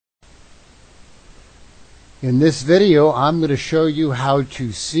In this video, I'm going to show you how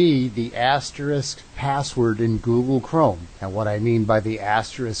to see the asterisk password in Google Chrome. And what I mean by the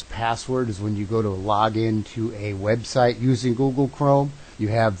asterisk password is when you go to log into a website using Google Chrome, you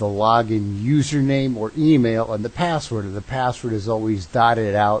have the login username or email and the password. And the password is always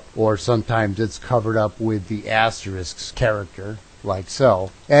dotted out, or sometimes it's covered up with the asterisks character, like so.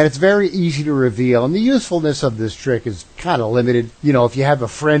 And it's very easy to reveal, and the usefulness of this trick is kind of limited. You know, if you have a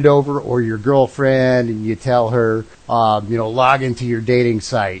friend over or your girlfriend and you tell her, log into your dating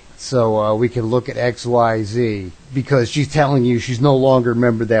site so we can look at XYZ, because she's telling you she's no longer a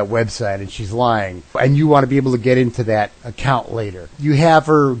member of that website and she's lying, and you want to be able to get into that account later. You have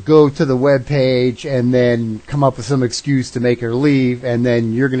her go to the web page and then come up with some excuse to make her leave, and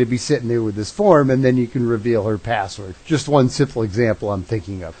then you're going to be sitting there with this form, and then you can reveal her password. Just one simple example I'm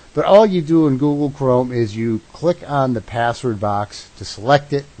thinking of. But all you do in Google Chrome is you click on the password box to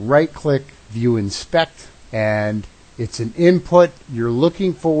select it, right click, view inspect, and it's an input. You're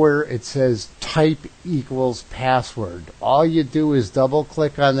looking for where it says type equals password. All you do is double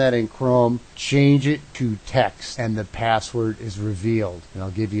click on that in Chrome, change it to text, and the password is revealed. And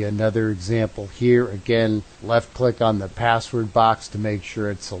I'll give you another example here. Again, left click on the password box to make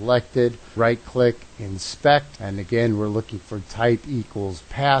sure it's selected, right click, inspect, and again we're looking for type equals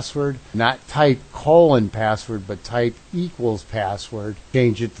password, not type :password, but type equals password.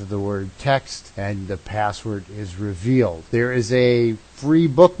 Change it to the word text, and the password is revealed. There is a free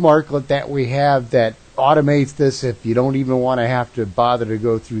bookmarklet that we have that automates this if you don't even want to have to bother to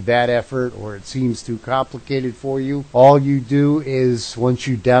go through that effort, or it seems too complicated for you. All you do is, once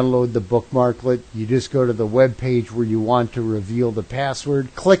you download the bookmarklet, you just go to the web page where you want to reveal the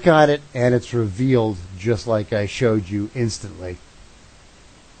password, click on it, and it's revealed just like I showed you instantly.